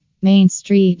Main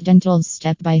Street Dental's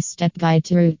step-by-step guide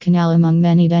to root canal. Among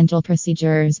many dental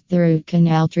procedures, the root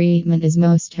canal treatment is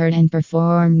most heard and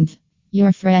performed.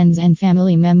 Your friends and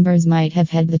family members might have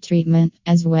had the treatment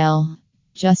as well.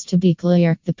 Just to be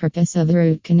clear, the purpose of the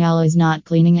root canal is not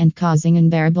cleaning and causing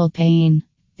unbearable pain.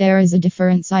 There is a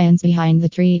different science behind the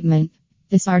treatment.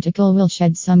 This article will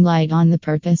shed some light on the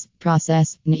purpose,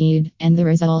 process, need, and the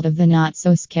result of the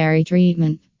not-so-scary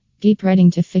treatment. Keep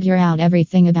ready to figure out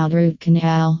everything about root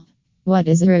canal. What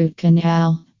is a root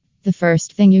canal? The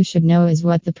first thing you should know is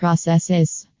what the process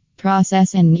is.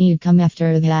 Process and need come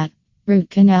after that. Root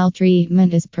canal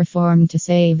treatment is performed to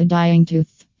save a dying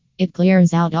tooth. It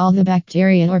clears out all the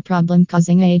bacteria or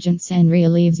problem-causing agents and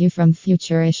relieves you from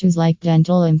future issues like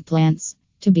dental implants.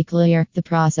 To be clear, the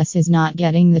process is not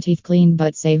getting the teeth cleaned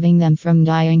but saving them from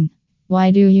dying.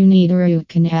 Why do you need a root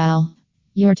canal?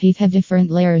 Your teeth have different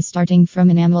layers starting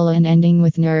from enamel and ending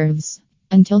with nerves.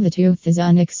 Until the tooth is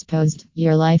unexposed,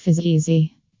 your life is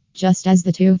easy. Just as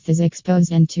the tooth is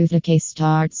exposed and tooth decay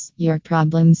starts, your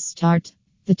problems start.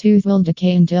 The tooth will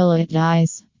decay until it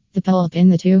dies. The pulp in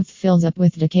the tooth fills up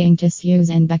with decaying tissues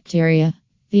and bacteria.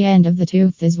 The end of the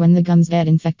tooth is when the gums get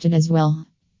infected as well.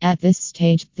 At this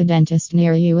stage, the dentist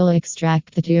near you will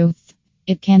extract the tooth.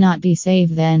 It cannot be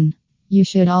saved then. You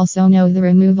should also know the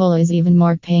removal is even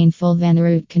more painful than a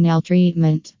root canal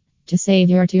treatment. To save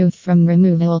your tooth from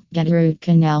removal, get a root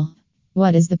canal.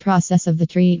 What is the process of the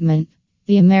treatment?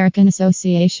 The American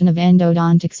Association of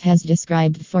Endodontics has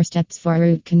described 4 steps for a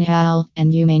root canal,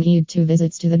 and you may need 2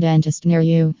 visits to the dentist near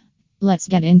you. Let's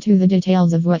get into the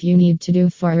details of what you need to do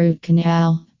for a root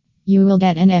canal. You will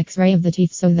get an X-ray of the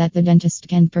teeth so that the dentist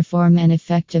can perform an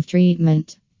effective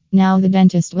treatment. Now the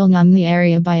dentist will numb the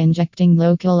area by injecting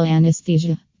local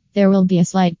anesthesia. There will be a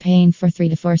slight pain for 3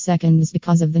 to 4 seconds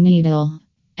because of the needle.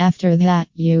 After that,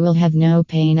 you will have no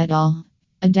pain at all.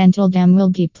 A dental dam will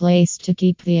be placed to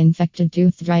keep the infected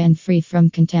tooth dry and free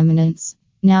from contaminants.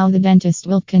 Now the dentist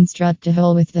will construct a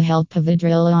hole with the help of a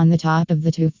drill on the top of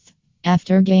the tooth.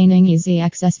 After gaining easy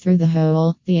access through the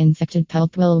hole, the infected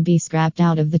pulp will be scraped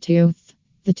out of the tooth.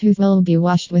 The tooth will be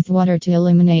washed with water to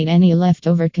eliminate any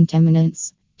leftover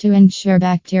contaminants. To ensure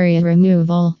bacteria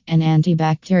removal, an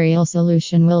antibacterial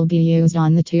solution will be used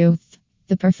on the tooth.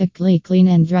 The perfectly clean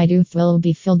and dry tooth will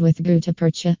be filled with gutta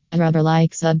percha, a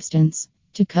rubber-like substance.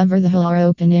 To cover the hole or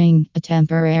opening, a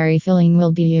temporary filling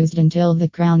will be used until the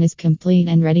crown is complete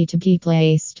and ready to be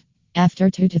placed. After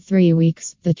 2 to 3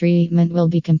 weeks, the treatment will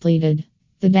be completed.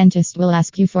 The dentist will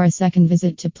ask you for a second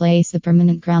visit to place the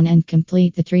permanent crown and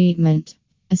complete the treatment.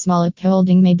 A small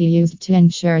upholding may be used to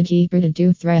ensure deep-rooted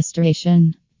tooth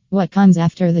restoration. What comes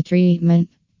after the treatment?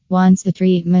 Once the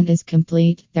treatment is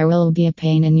complete, there will be a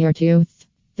pain in your tooth.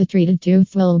 The treated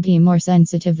tooth will be more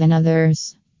sensitive than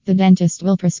others. The dentist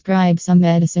will prescribe some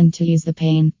medicine to ease the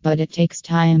pain, but it takes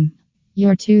time.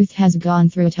 Your tooth has gone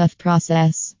through a tough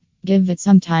process. Give it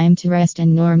some time to rest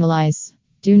and normalize.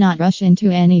 Do not rush into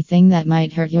anything that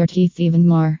might hurt your teeth even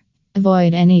more.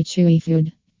 Avoid any chewy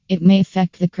food. It may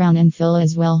affect the crown and fill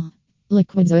as well.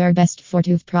 Liquids are best for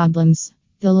tooth problems.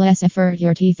 The less effort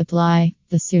your teeth apply,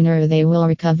 the sooner they will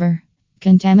recover.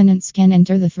 Contaminants can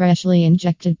enter the freshly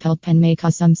injected pulp and may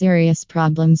cause some serious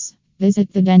problems.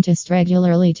 Visit the dentist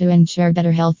regularly to ensure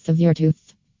better health of your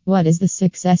tooth. What is the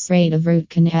success rate of root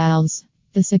canals?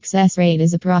 The success rate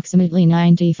is approximately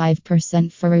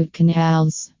 95% for root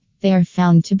canals. They are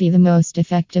found to be the most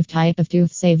effective type of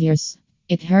tooth saviors.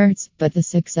 It hurts, but the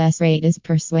success rate is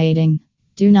persuading.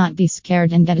 Do not be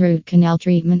scared and get root canal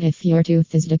treatment if your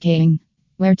tooth is decaying.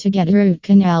 Where to get a root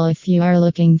canal if you are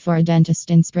looking for a dentist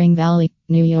in Spring Valley,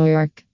 New York.